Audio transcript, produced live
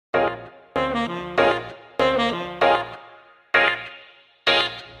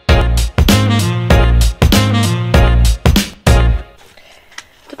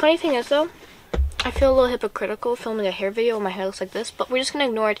funny thing is though, I feel a little hypocritical filming a hair video when my hair looks like this, but we're just gonna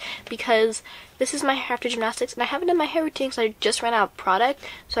ignore it because this is my hair after gymnastics and I haven't done my hair routine because I just ran out of product,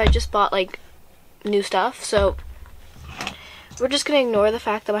 so I just bought like new stuff. So we're just gonna ignore the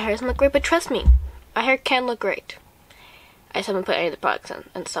fact that my hair doesn't look great, but trust me, my hair can look great. I just haven't put any of the products in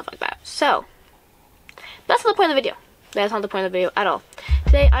and stuff like that. So that's not the point of the video. That's not the point of the video at all.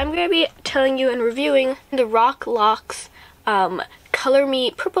 Today I'm going to be telling you and reviewing the Roc-Locs Color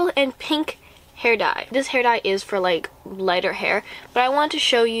Me Purple and Pink hair dye. This hair dye is for like lighter hair, but I want to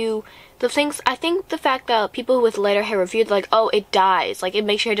show you the things. I think the fact that people with lighter hair reviewed like, oh, it dyes, like it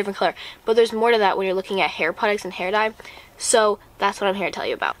makes your hair a different color, but there's more to that when you're looking at hair products and hair dye. So that's what I'm here to tell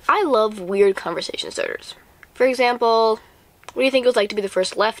you about. I love weird conversation starters. For example, what do you think it was like to be the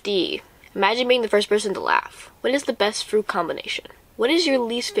first lefty? Imagine being the first person to laugh. What is the best fruit combination? What is your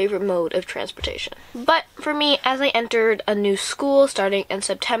least favorite mode of transportation? But for me, as I entered a new school starting in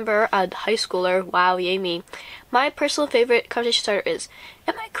September, a high schooler, wow, yay me, my personal favorite conversation starter is,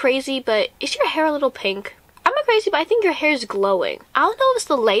 am I crazy, but is your hair a little pink? I'm not crazy, but I think your hair is glowing. I don't know if it's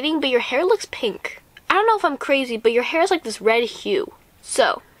the lighting, but your hair looks pink. I don't know if I'm crazy, but your hair is like this red hue.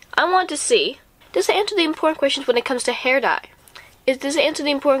 So, I want to see, does it answer the important questions when it comes to hair dye? Does it answer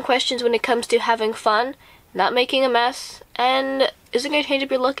the important questions when it comes to having fun, not making a mess, and is it going to change up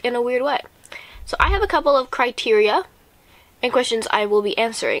your look in a weird way? So I have a couple of criteria and questions I will be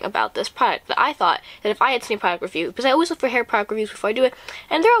answering about this product that I thought that if I had seen a product review, because I always look for hair product reviews before I do it,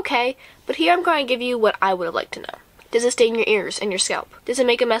 and they're okay, but here I'm going to give you what I would have liked to know. Does it stain your ears and your scalp? Does it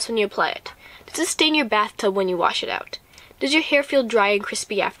make a mess when you apply it? Does it stain your bathtub when you wash it out? Does your hair feel dry and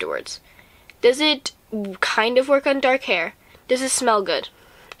crispy afterwards? Does it kind of work on dark hair? Does it smell good?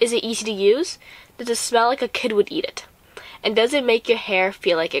 Is it easy to use? Does it smell like a kid would eat it? And does it make your hair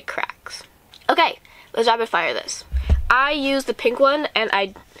feel like it cracks? Okay, let's rapid fire this. I used the pink one and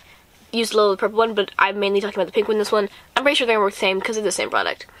I used a little of the purple one, but I'm mainly talking about the pink one. This one, I'm pretty sure they're gonna work the same because they're the same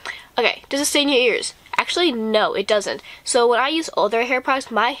product. Okay, does it stain your ears? Actually, no, it doesn't. So when I use other hair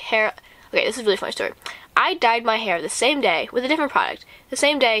products, my hair, okay, this is a really funny story. I dyed my hair the same day with a different product. The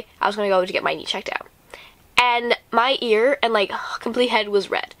same day I was gonna go to get my knee checked out. And my ear and like complete head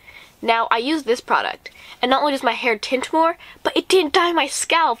was red. Now I used this product, and not only does my hair tint more, but it didn't dye my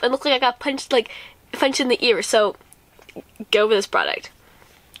scalp. It looked like I got punched in the ear. So go with this product.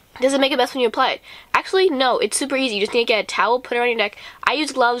 Does it make a mess when you apply it? Actually, no. It's super easy. You just need to get a towel, put it on your neck. I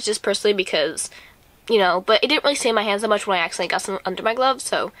use gloves just personally because, you know, but it didn't really stain my hands that much when I accidentally got some under my gloves.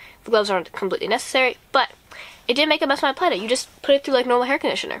 So the gloves aren't completely necessary. But it didn't make a mess when I applied it. You just put it through like normal hair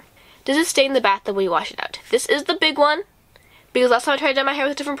conditioner. Does it stain the bathtub when you wash it out? This is the big one, because last time I tried to dye my hair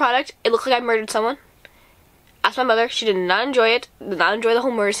with a different product, it looked like I murdered someone. Asked my mother, she did not enjoy it, did not enjoy the whole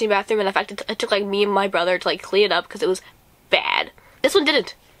murder scene bathroom, and in fact it took like me and my brother to like clean it up because it was bad. This one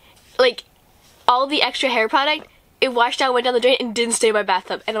didn't. Like, all the extra hair product, it washed out, went down the drain, and didn't stay in my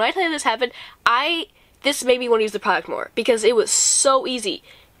bathtub. And when I tell you this happened, this made me want to use the product more, because it was so easy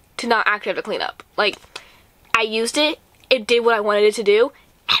to not actually have to clean up. Like, I used it, it did what I wanted it to do,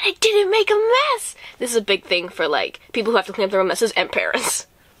 and it didn't make a mess! This is a big thing for, like, people who have to clean up their own messes and parents.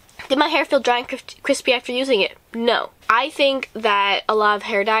 Did my hair feel dry and crispy after using it? No. I think that a lot of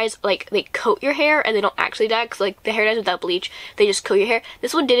hair dyes, like, they coat your hair and they don't actually dye, because, like, the hair dyes without bleach, they just coat your hair.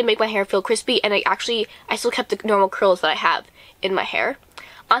 This one didn't make my hair feel crispy, and I still kept the normal curls that I have in my hair.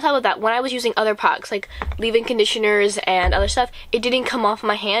 On top of that, when I was using other products, like leave-in conditioners and other stuff, it didn't come off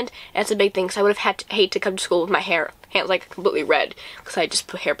my hand, and it's a big thing, so I would have hate to come to school with my hands like completely red, because I just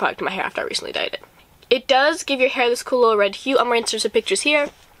put hair product in my hair after I recently dyed it. It does give your hair this cool little red hue. I'm going to insert some pictures here.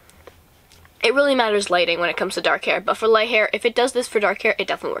 It really matters lighting when it comes to dark hair, but for light hair, if it does this for dark hair, it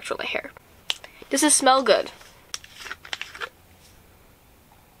definitely works for light hair. Does it smell good?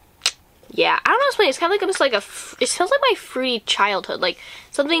 Yeah, I don't know how to explain it. It's kind of like it smells like my fruity childhood. Like,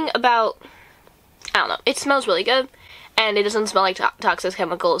 something about, I don't know. It smells really good, and it doesn't smell like toxic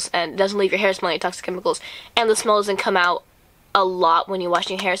chemicals, and it doesn't leave your hair smelling like toxic chemicals, and the smell doesn't come out a lot when you're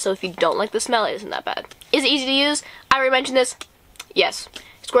washing your hair, so if you don't like the smell, it isn't that bad. Is it easy to use? I already mentioned this. Yes.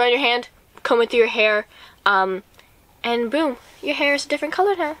 Squirt on your hand, comb it through your hair, and boom, your hair is a different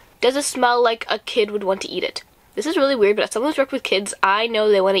color now. Does it smell like a kid would want to eat it? This is really weird, but as someone who's worked with kids, I know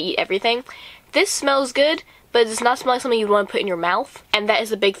they want to eat everything. This smells good, but it does not smell like something you'd want to put in your mouth, and that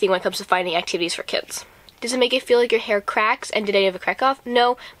is a big thing when it comes to finding activities for kids. Does it make it feel like your hair cracks, and did any of it crack off?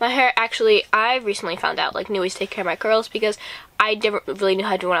 No, my hair actually, I recently found out, like, new ways to take care of my curls, because I never really knew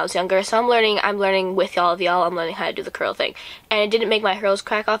how to do it when I was younger, so I'm learning with all of y'all, I'm learning how to do the curl thing. And it didn't make my curls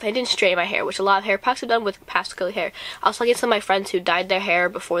crack off, and it didn't straighten my hair, which a lot of hair products have done with past curly hair. I was talking to some of my friends who dyed their hair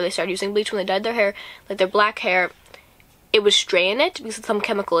before they started using bleach when they dyed their hair, like their black hair, it would strain it because some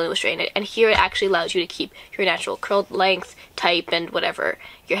chemical in it would strain it. And here it actually allows you to keep your natural curl length, type, and whatever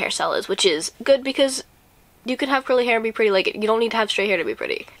your hairstyle is, which is good because you can have curly hair and be pretty. Like, you don't need to have straight hair to be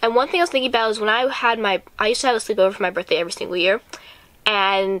pretty. And one thing I was thinking about is when I used to have a sleepover for my birthday every single year,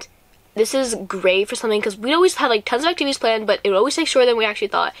 and this is great for something because we'd always have like tons of activities planned, but it would always take shorter than we actually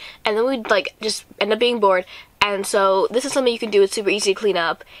thought, and then we'd like just end up being bored. And so this is something you can do. It's super easy to clean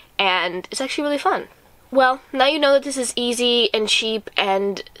up, and it's actually really fun. Well, now you know that this is easy and cheap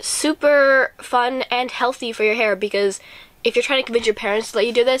and super fun and healthy for your hair, because if you're trying to convince your parents to let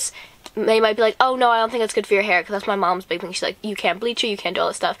you do this, they might be like, oh no, I don't think that's good for your hair, because that's my mom's big thing. She's like, you can't bleach it, you can't do all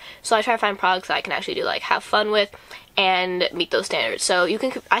this stuff. So I try to find products that I can actually do, like, have fun with and meet those standards. So you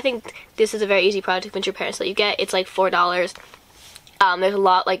can, I think this is a very easy product to convince your parents to let you get. It's like $4. There's a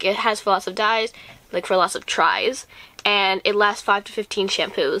lot, like, it has for lots of dyes, like for lots of tries, and it lasts 5 to 15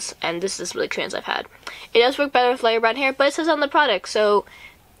 shampoos, and this is really trends I've had. It does work better with lighter brown hair, but it says on the product, so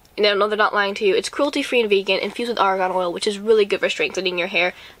no, they're not lying to you. It's cruelty-free and vegan, infused with argan oil, which is really good for strengthening your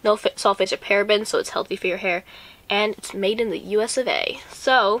hair. No sulfates or parabens, so it's healthy for your hair. And it's made in the US of A.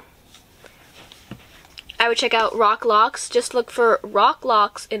 So, I would check out Rock Locks. Just look for Rock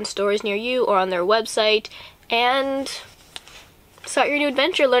Locks in stores near you or on their website. And start your new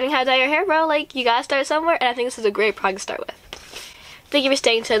adventure learning how to dye your hair, bro. Like, you gotta start somewhere, and I think this is a great product to start with. Thank you for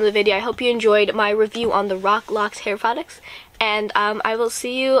staying to the end of the video. I hope you enjoyed my review on the Rock Locks hair products. And I will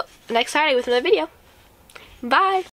see you next Saturday with another video. Bye!